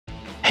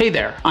Hey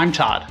there, I'm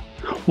Todd.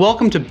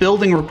 Welcome to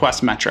Building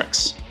Request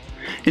Metrics.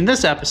 In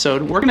this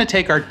episode, we're going to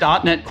take our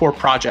 .NET Core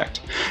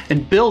project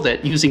and build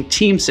it using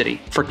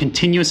TeamCity for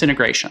continuous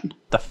integration.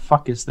 The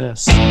fuck is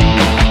this?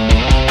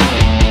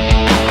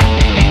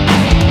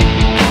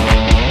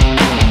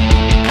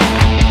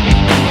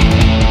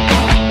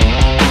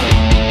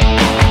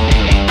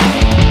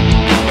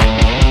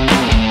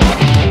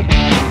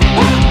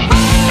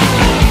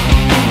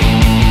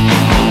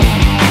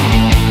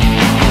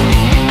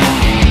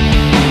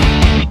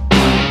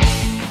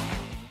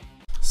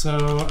 So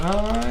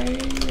I'm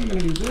gonna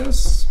do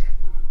this.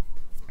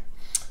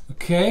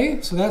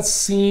 Okay, so that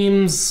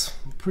seems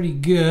pretty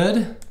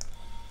good.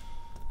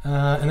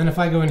 And then if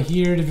I go in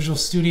here to Visual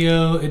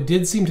Studio, it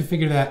did seem to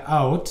figure that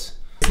out.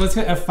 So let's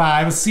hit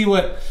F5. Let's see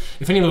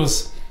if any of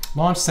those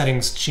launch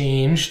settings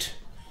changed.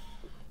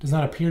 Does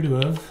not appear to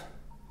have.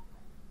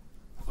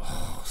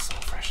 Oh, so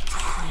fresh and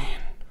clean.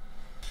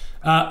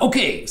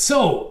 Okay,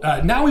 so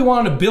now we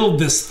want to build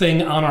this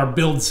thing on our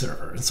build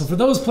server. So for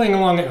those playing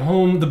along at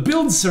home, the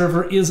build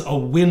server is a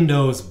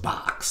Windows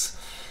box.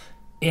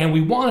 And we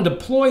want to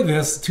deploy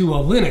this to a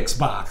Linux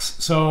box.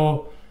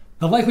 So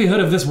the likelihood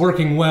of this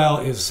working well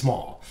is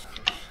small.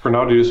 For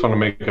now, do you just want to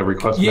make a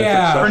request metrics?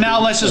 Yeah, for now,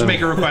 let's just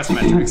make a request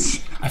metrics.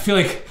 I feel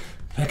like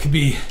that could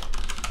be...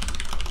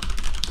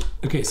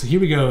 Okay, so here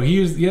we go.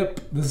 Here's,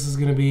 yep, this is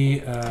going to be,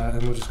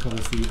 and we'll just call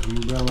this the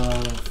umbrella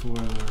for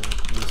the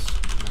request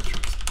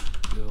metrics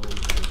build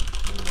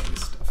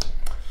stuff.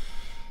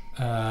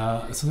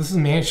 So this is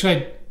man.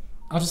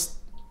 I'll just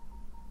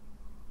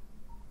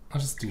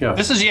do yeah.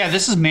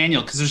 This is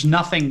manual because there's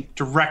nothing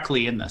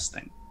directly in this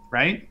thing,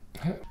 right?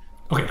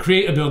 Okay,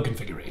 create a build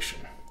configuration.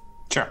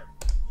 Sure.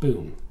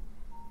 Boom.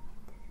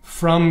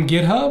 From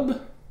GitHub.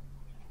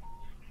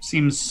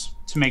 Seems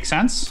to make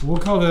sense. We'll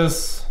call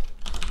this.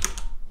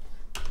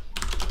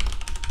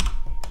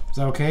 Is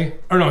that okay?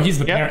 Or no, he's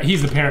the parent.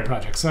 He's the parent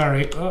project.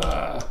 Sorry.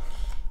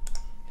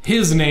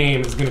 His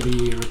name is going to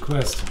be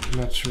request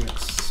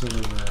metrics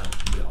server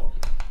build.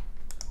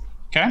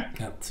 Okay.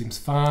 That seems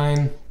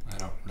fine. I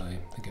don't really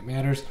think it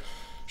matters.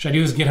 Should I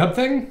do this GitHub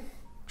thing?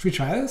 Should we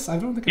try this? I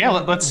don't think.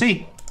 Let's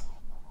see.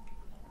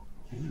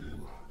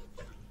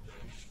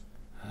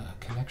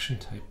 Connection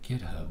type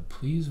GitHub.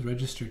 Please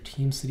register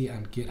TeamCity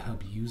on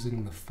GitHub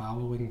using the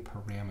following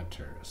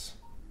parameters.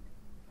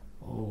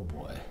 Oh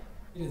boy.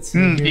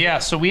 Yeah,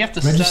 so we have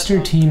to register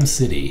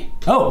TeamCity.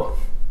 Oh.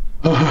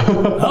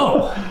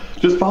 Oh.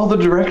 Just follow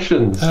the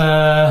directions.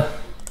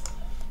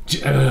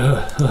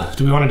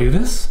 Do we want to do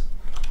this?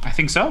 I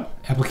think so.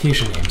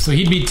 Application name. So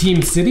he'd be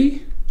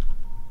TeamCity?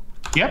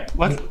 Yep.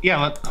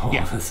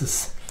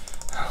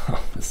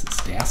 This is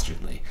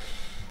dastardly.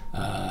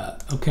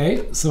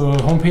 Okay, so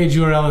homepage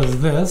URL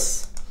is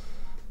this.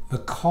 The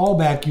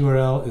callback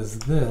URL is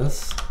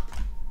this.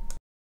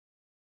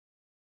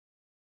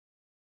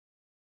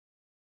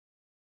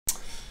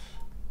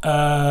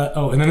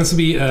 And then this will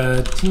be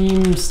a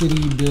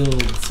TeamCity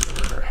build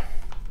server.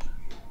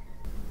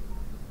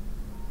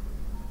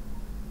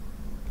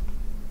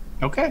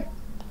 Okay.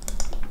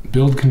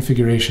 Build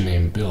configuration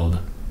name, build.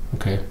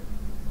 Okay.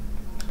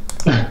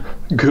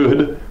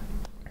 Good.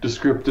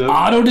 Descriptive.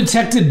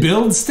 Auto-detected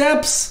build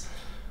steps?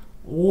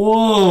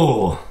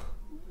 Whoa.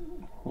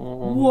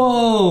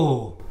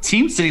 Whoa.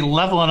 TeamCity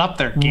leveling up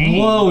their game.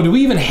 Whoa, do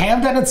we even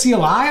have that at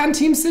CLI on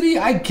TeamCity?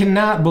 I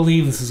cannot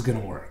believe this is going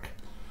to work.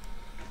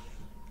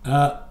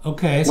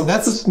 Okay, so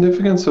that's the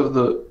significance of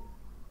the...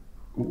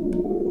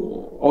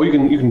 Oh, you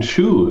can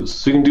choose.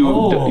 So you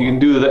can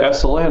do the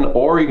SLN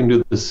or you can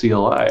do the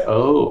CLI.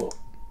 Oh.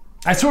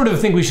 I sort of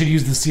think we should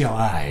use the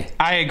CLI.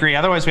 I agree.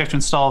 Otherwise, we have to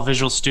install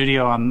Visual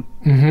Studio on...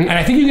 And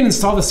I think you can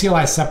install the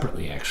CLI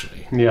separately,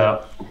 actually.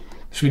 Yeah.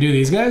 Should we do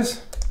these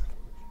guys?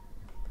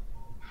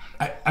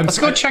 Let's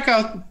go check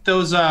out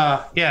those,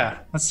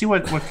 let's see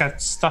what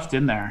got stuffed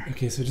in there.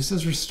 Okay, so it just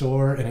says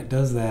restore, and it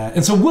does that.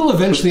 And so we'll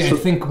eventually, I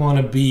think, want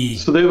to be...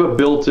 So they have a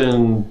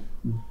built-in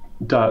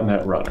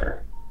 .NET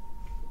runner.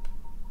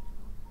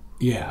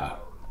 Yeah.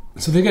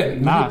 So they got...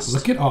 Nice.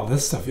 Look at all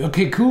this stuff.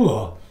 Okay,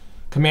 cool.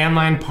 Command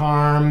line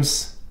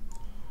parms,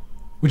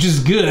 which is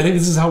good. I think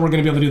this is how we're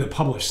going to be able to do the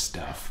publish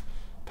stuff.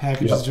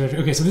 Packages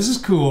directory. Okay, so this is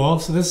cool.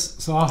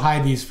 So I'll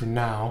hide these for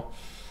now.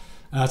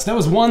 So that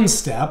was one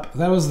step.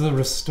 That was the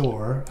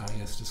restore.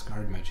 Yes,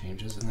 discard my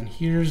changes. And then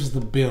here's the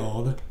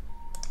build.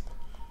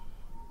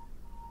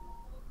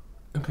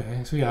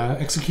 Okay, so yeah,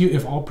 execute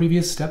if all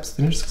previous steps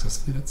finish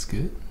successfully. That's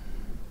good.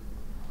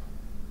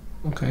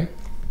 Okay.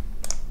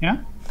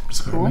 Yeah.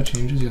 Discard my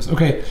changes. Yes.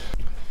 Okay.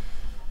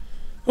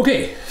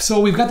 Okay, so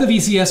we've got the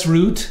VCS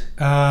root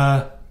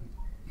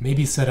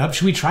maybe set up.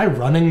 Should we try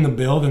running the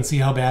build and see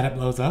how bad it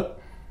blows up?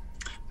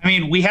 I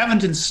mean, we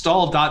haven't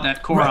installed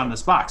 .NET Core on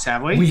this box,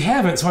 have we? We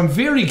haven't, so I'm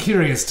very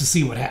curious to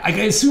see what happens. I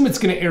assume it's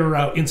going to error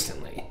out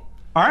instantly.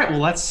 All right, well,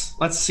 let's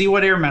see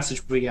what error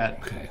message we get.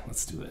 Okay,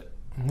 let's do it.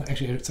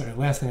 Actually, sorry,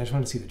 last thing, I just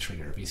want to see the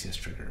trigger, VCS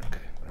trigger. Okay,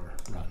 whatever,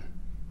 run.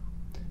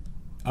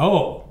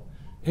 Oh,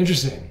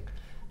 interesting.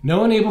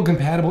 No enable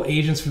compatible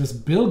agents for this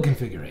build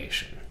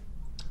configuration.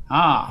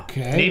 Ah,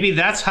 okay. Maybe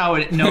that's how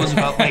it knows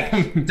about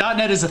like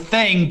 .NET is a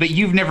thing, but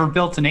you've never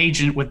built an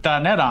agent with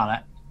 .NET on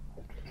it.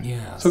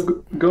 Yeah.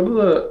 So go to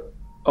the.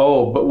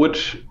 Oh, but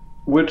which?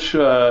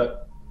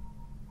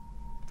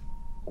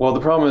 Well,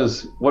 the problem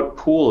is, what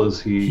pool is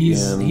he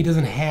in? He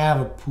doesn't have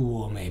a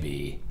pool,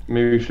 maybe.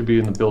 Maybe he should be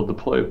in the build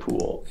deploy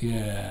pool.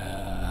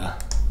 Yeah.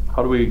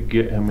 How do we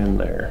get him in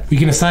there? We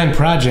can assign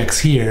projects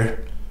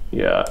here.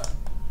 Yeah.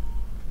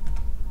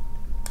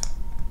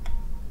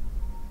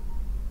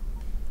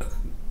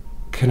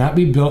 Cannot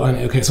be built on.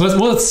 Okay, so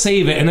let's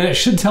save it, and then it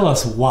should tell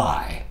us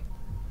why.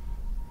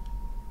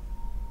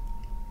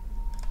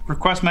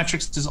 Request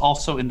metrics is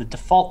also in the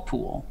default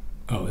pool.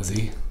 Oh, is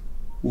he?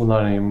 Well,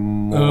 not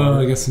anymore.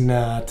 Oh, I guess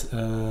not.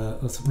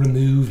 Let's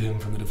remove him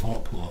from the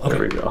default pool. Okay.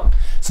 There we go.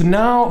 So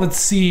now let's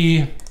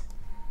see.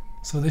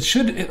 So it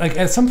should, like,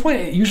 at some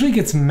point it usually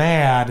gets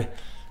mad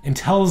and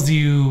tells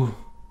you.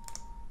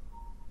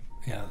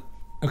 Yeah.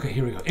 Okay,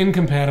 here we go.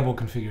 Incompatible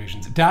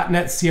configurations.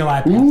 .NET CLI.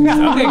 Okay,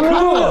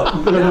 cool.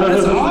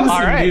 That's awesome, all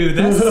right, dude.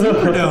 That's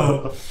super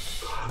dope.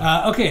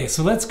 Okay,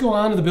 so let's go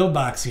on to the build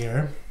box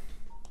here.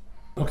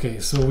 Okay,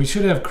 so we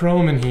should have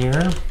Chrome in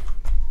here.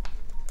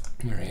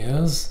 There he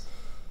is.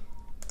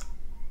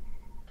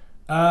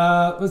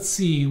 Let's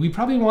see. We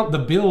probably want the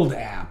build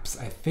apps,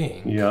 I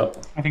think. Yep.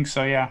 I think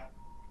so, yeah.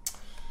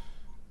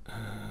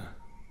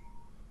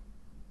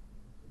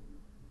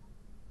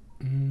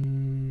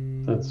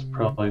 That's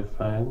probably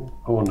fine.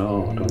 Oh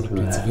no, don't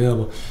do It's that.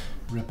 available.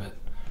 Rip it.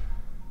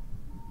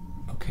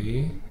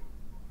 Okay.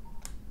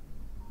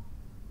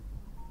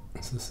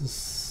 So this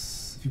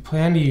is, if you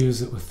plan to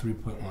use it with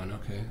 3.1,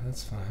 okay,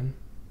 that's fine.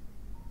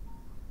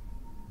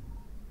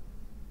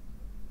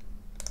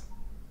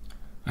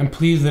 I'm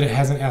pleased that it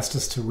hasn't asked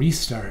us to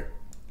restart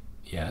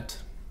yet.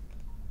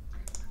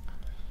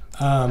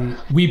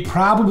 We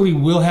probably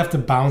will have to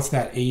bounce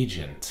that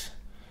agent.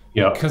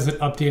 Yep. Because it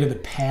updated the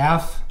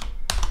path.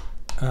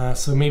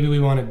 So maybe we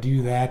want to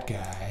do that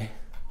guy.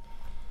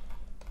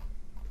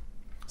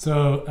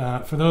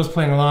 So for those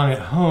playing along at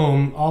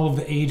home, all of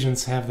the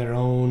agents have their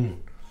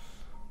own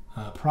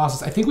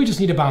process. I think we just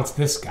need to bounce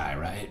this guy,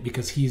 right?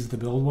 Because he's the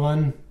build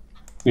one,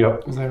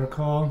 Yep. as I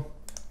recall.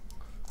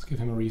 Let's give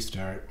him a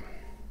restart.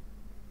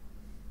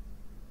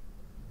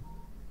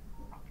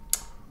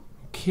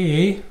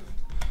 Okay,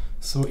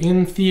 so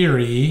in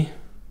theory,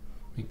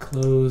 we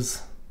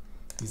close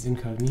these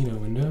incognito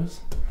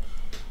windows.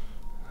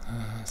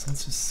 So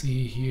let's just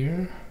see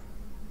here.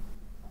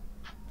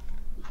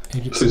 So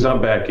he's not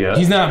back yet.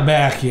 He's not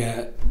back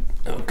yet.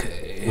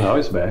 Okay. No,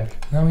 he's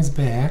back. Now he's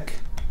back.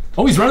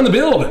 Oh, he's running the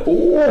build.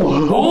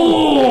 Oh!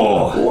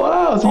 Oh!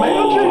 Wow, it's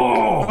magic!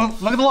 Oh,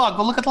 look at the log.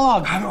 Go look at the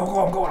log. I'm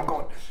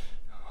going.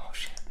 Oh,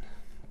 shit.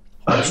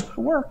 It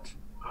worked.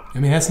 I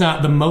mean, that's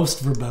not the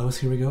most verbose.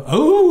 Here we go.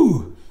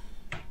 Oh!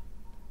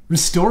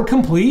 Restore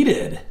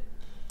completed.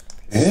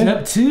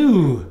 Step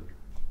 2.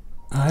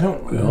 I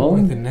don't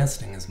like the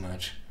nesting as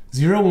much.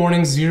 0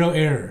 warnings, 0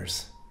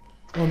 errors.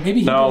 Well,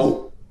 maybe he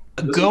Now,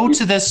 go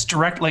to this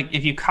direct, like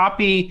if you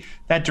copy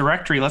that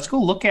directory, let's go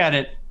look at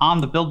it on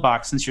the build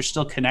box since you're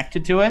still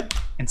connected to it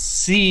and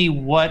see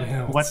what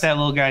that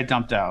little guy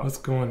dumped out. What's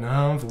going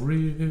on for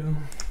real?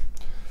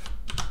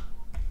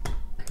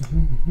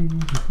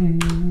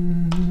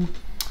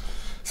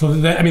 So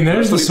that, I mean,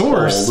 there's the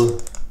source.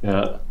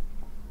 Yeah.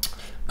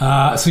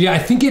 So yeah, I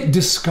think it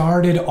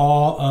discarded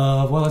all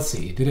of. Well, let's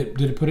see. Did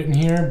it put it in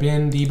here?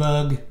 Bin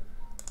debug.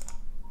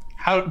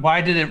 Why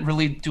did it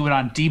really do it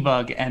on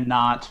debug and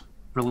not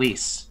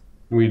release?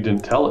 We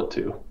didn't tell it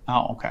to.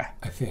 Oh, okay.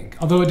 I think.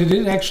 Although, did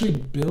it actually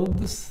build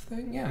this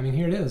thing? Yeah, I mean,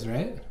 here it is,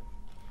 right?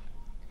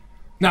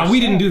 Now,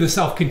 we didn't do the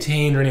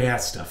self-contained or any of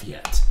that stuff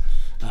yet.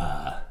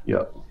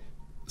 Yep.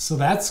 So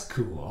that's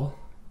cool.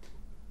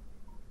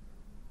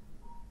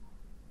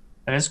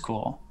 That is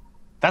cool.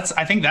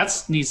 I think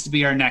that needs to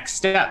be our next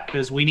step,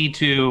 because we need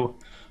to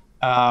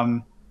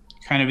kind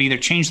of either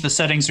change the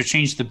settings or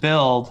change the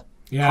build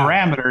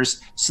parameters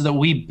so that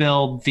we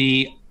build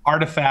the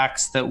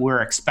artifacts that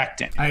we're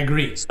expecting. I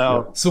agree.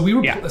 So we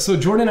were so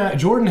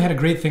Jordan had a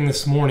great thing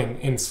this morning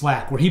in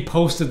Slack where he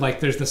posted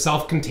like there's the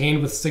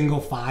self-contained with single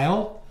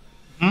file.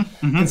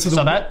 Mm-hmm. And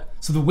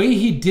so the way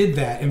he did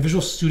that in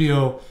Visual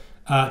Studio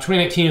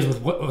 2019 is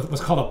with what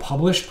was called a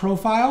published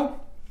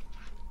profile.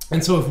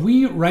 And so if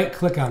we right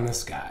click on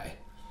this guy,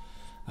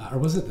 or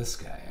was it this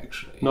guy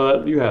actually?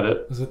 No, you had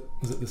it. Was it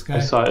this guy? I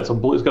saw it. It's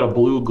got a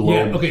blue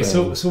globe. Yeah. Okay.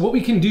 thing. So what we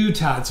can do,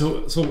 Todd.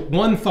 So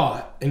one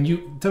thought, and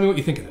you tell me what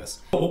you think of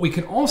this. But what we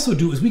can also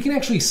do is we can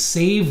actually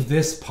save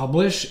this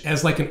publish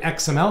as like an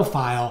XML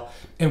file,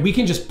 and we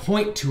can just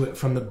point to it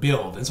from the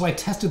build. And so I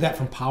tested that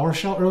from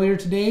PowerShell earlier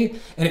today,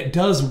 and it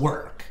does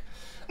work.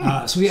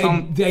 So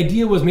the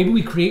idea was maybe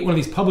we create one of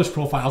these publish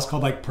profiles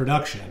called like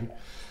production,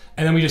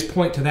 and then we just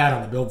point to that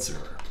on the build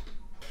server.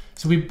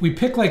 So we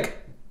pick like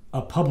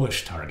a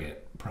publish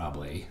target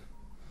probably.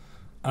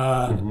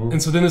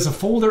 And so then there's a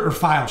folder or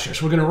file share.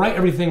 So we're going to write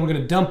everything. We're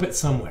going to dump it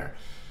somewhere.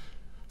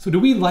 So do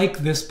we like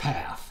this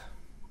path?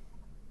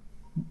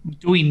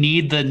 Do we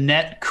need the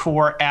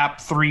netcore app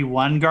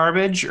 3.1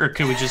 garbage, or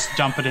could we just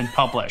dump it in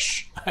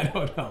publish? I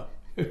don't know.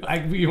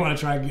 You want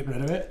to try and get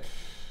rid of it?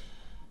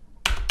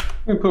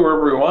 We can put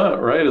wherever we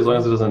want, right? As long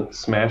as it doesn't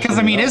smash. Because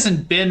I mean,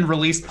 isn't bin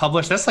release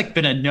publish? That's like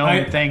been a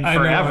known thing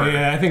forever. I know,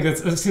 yeah, I think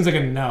that seems like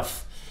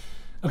enough.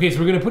 Okay, so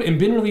we're gonna put in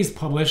bin release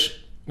publish.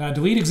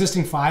 Delete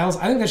existing files.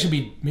 I think that should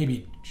be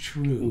maybe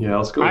true. Yeah,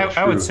 let's go.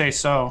 I would say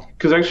so.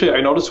 Because actually,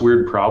 I noticed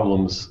weird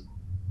problems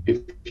if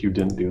you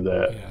didn't do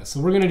that. Yeah,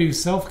 so we're gonna do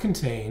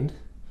self-contained.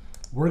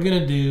 We're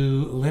gonna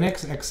do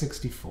Linux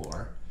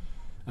x64.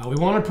 We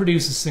want to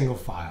produce a single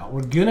file.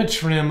 We're gonna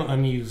trim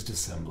unused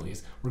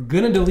assemblies. We're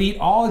gonna delete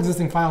all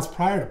existing files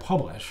prior to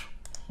publish.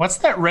 What's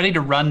that ready to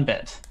run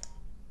bit?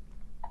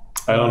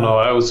 I don't know.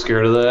 I was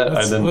scared of that.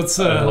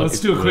 Let's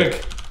do a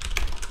quick.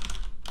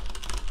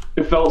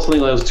 It felt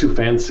something that was too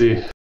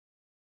fancy.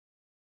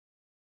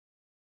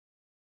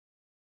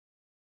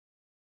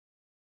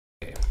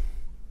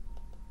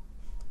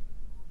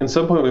 At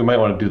some point, we might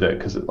want to do that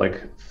because it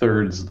like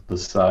thirds the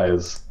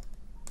size.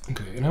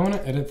 Okay, and I want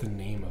to edit the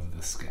name of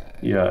this guy.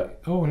 Yeah.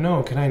 Oh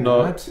no, can I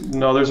not?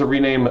 No, there's a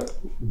rename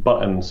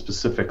button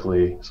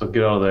specifically. So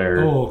get out of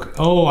there.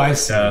 Oh, I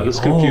see. Yeah, this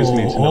confused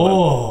me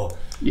too.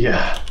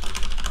 Yeah.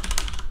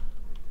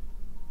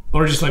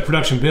 Or just like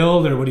production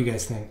build, or what do you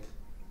guys think?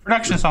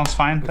 Production sounds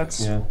fine.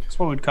 That's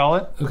what we'd call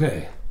it.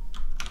 Okay.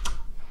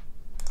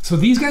 So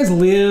these guys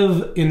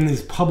live in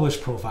this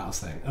publish profiles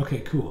thing. Okay,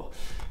 cool.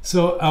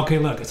 So, okay,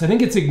 look, so I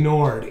think it's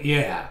ignored.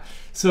 Yeah.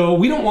 So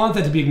we don't want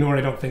that to be ignored,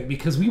 I don't think,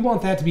 because we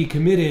want that to be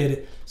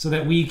committed so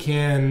that we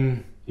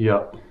can...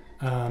 Yep.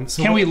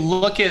 Can we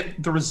look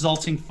at the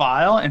resulting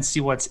file and see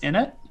what's in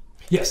it?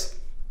 Yes.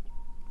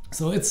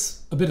 So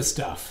it's a bit of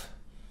stuff.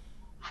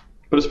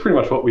 But it's pretty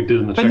much what we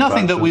did in the But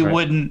nothing that we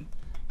wouldn't...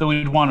 that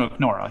we'd want to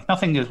ignore. Like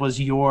nothing that was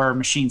your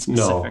machine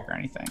specific or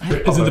anything.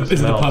 Is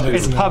it the pub?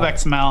 It's pub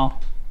XML.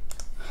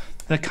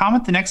 The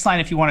comment the next line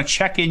if you want to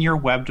check in your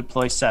web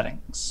deploy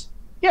settings.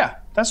 Yeah,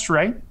 that's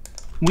right.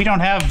 We don't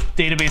have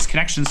database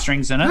connection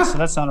strings in it, so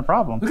that's not a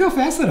problem. Look how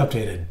fast that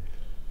updated.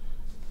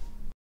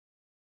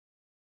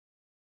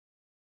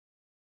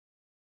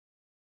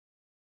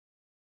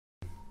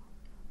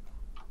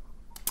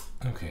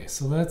 Okay,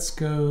 so let's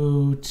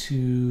go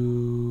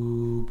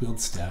to build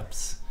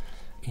steps.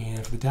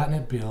 And for the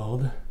 .NET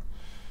build,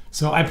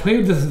 so I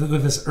played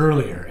with this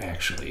earlier,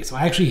 actually. So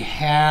I actually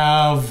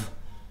have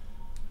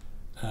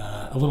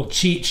a little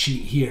cheat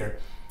sheet here.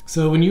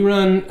 So when you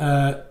run,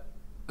 so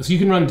you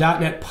can run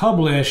 .NET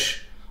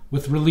publish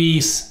with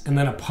release and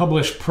then a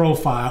publish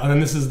profile, and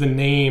then this is the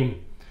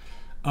name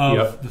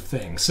of the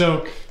thing.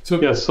 So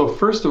yeah. So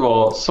first of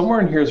all, somewhere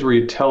in here is where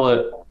you tell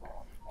it.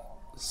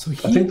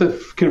 I think the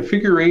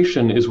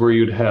configuration is where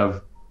you'd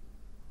have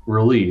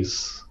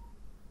release,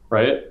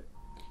 right?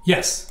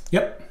 Yes.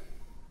 Yep.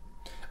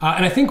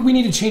 And I think we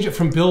need to change it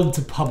from build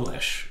to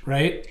publish,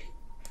 right?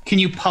 Can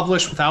you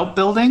publish without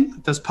building?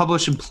 Does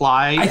publish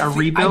imply a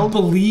rebuild? I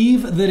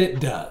believe that it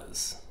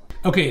does.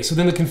 Okay, so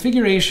then the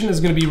configuration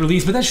is going to be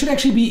released, but that should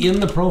actually be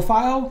in the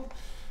profile,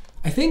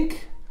 I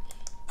think.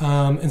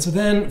 And so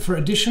then for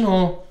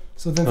additional,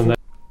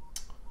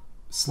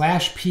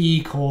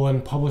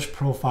 /p : publish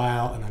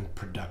profile and then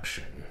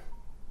production,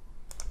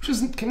 which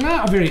is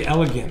not very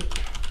elegant.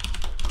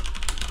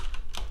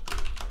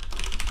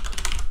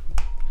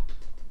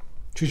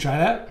 Should we try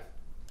that?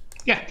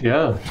 Yeah.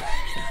 Yeah.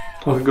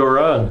 What could go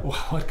wrong?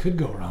 What could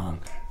go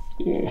wrong?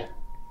 Yeah.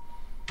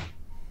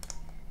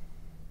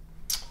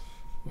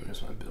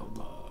 Where's my build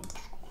log?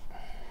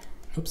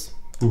 Oops.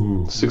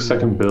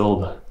 6-second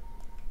build.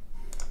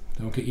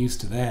 Don't get used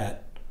to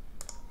that.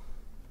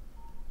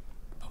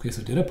 Okay,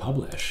 so did it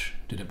publish?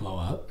 Did it blow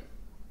up?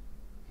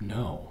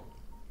 No.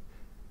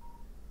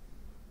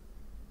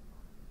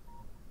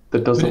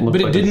 That doesn't look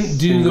like But it didn't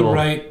do the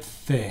right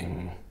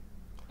thing.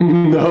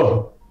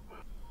 No.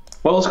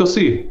 Well, let's go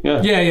see.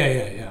 Yeah.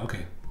 Yeah.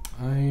 Okay.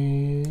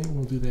 I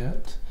will do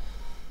that.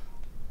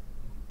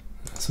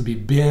 This would be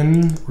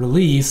bin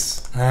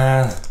release.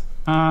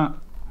 No.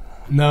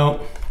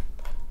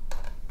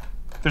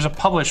 There's a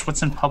publish.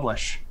 What's in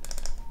publish?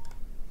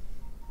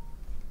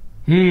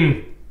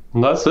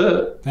 That's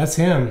it. That's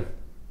him.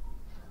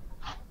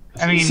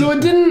 I mean, so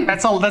it didn't.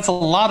 That's a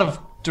lot of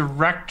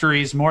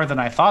directories more than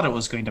I thought it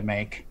was going to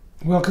make.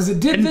 Well, because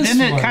it did this.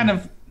 Didn't it kind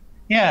of?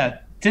 Yeah.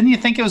 Didn't you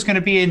think it was going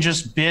to be in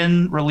just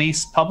bin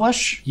release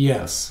publish?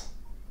 Yes.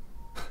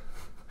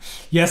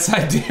 Yes,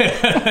 I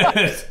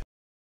did.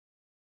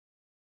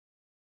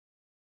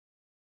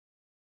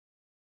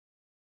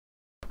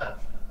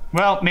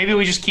 Well, maybe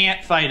we just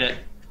can't fight it.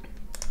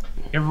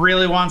 It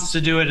really wants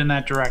to do it in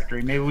that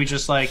directory. Maybe we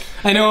just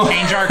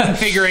change our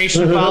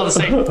configuration file to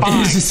say fine.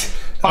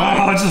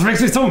 Oh, it just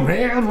makes me so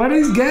mad. Why do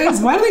these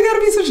guys? Why do they gotta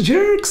be such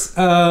jerks?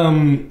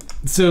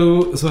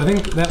 So I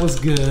think that was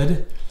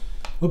good.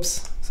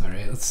 Whoops.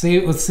 Sorry. Let's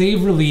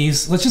save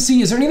release. Let's just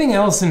see. Is there anything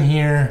else in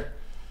here?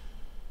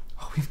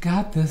 Oh, we've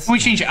got this. Can we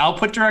change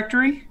output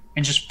directory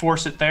and just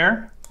force it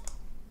there?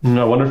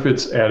 I wonder if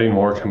it's adding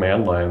more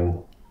command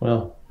line.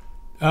 Well.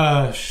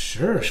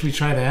 Sure. Should we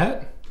try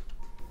that?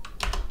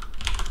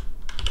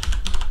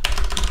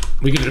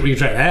 We could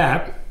try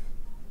that.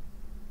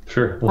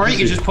 Sure. Or you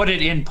could just put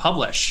it in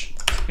publish.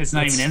 It's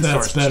not even in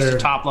source, it's just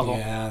top level.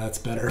 Yeah, that's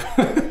better.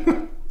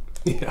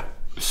 Yeah.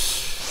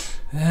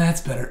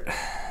 That's better.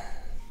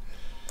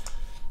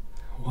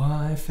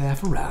 Why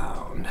faff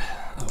around?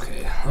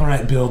 Okay. All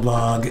right, build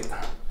log.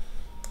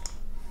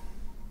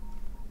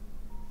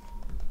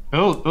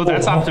 Oh,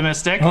 that's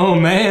optimistic. Oh,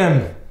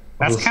 man.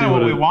 That's kind of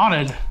what we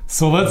wanted.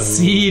 So let's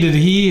see, did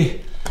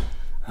he...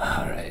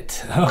 All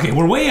right. Okay,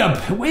 we're way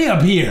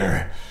up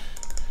here.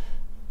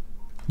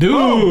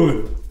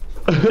 Dude.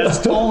 That's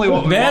totally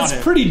what we wanted.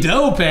 That's pretty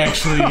dope,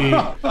 actually.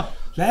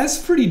 That's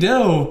pretty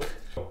dope.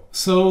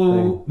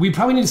 So we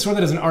probably need to store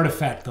that as an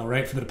artifact, though,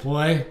 right, for the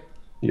deploy?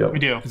 Yep. We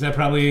do. Is that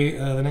probably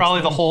the next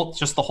Probably thing?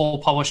 just the whole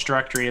published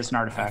directory is an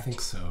artifact. I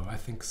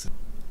think so.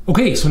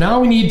 Okay, so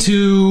now we need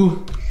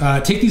to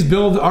take these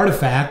build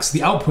artifacts,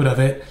 the output of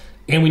it,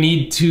 and we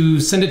need to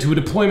send it to a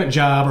deployment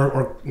job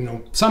or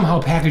somehow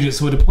package it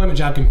so a deployment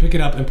job can pick it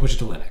up and push it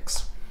to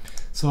Linux.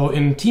 So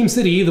in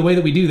TeamCity, the way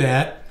that we do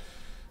that,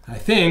 I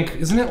think,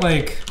 isn't it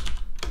like...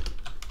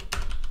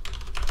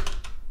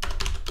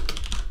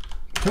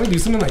 Can we do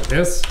something like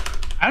this?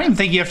 I don't even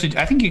think you have to.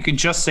 I think you could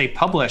just say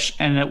publish,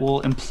 and it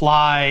will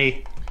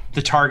imply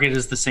the target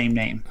is the same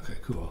name. Okay,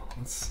 cool.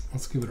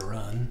 Let's give it a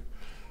run.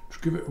 Let's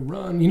give it a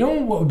run. You know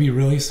what would be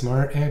really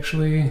smart,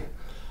 actually,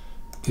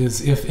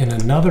 is if in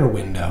another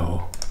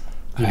window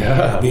I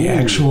had the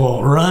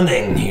actual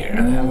running here.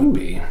 That would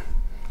be.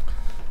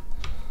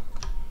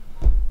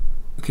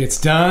 Okay,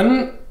 it's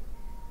done.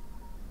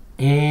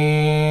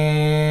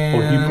 And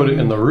Or you put it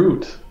in the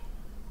root.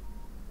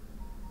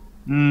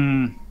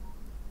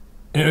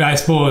 I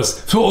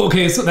suppose. So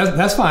okay, so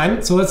that's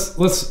fine. So let's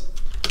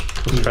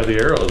try the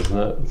arrows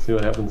and see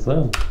what happens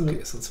then.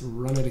 Okay, so let's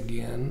run it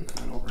again.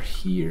 And over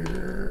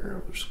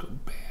here, we'll just go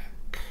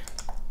back.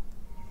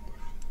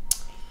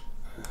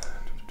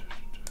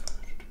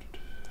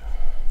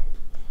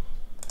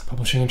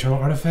 Publishing internal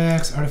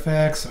artifacts.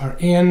 Artifacts are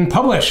in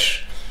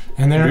publish.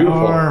 And there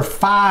are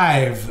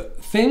 5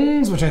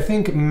 things, which I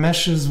think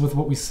meshes with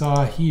what we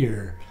saw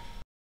here.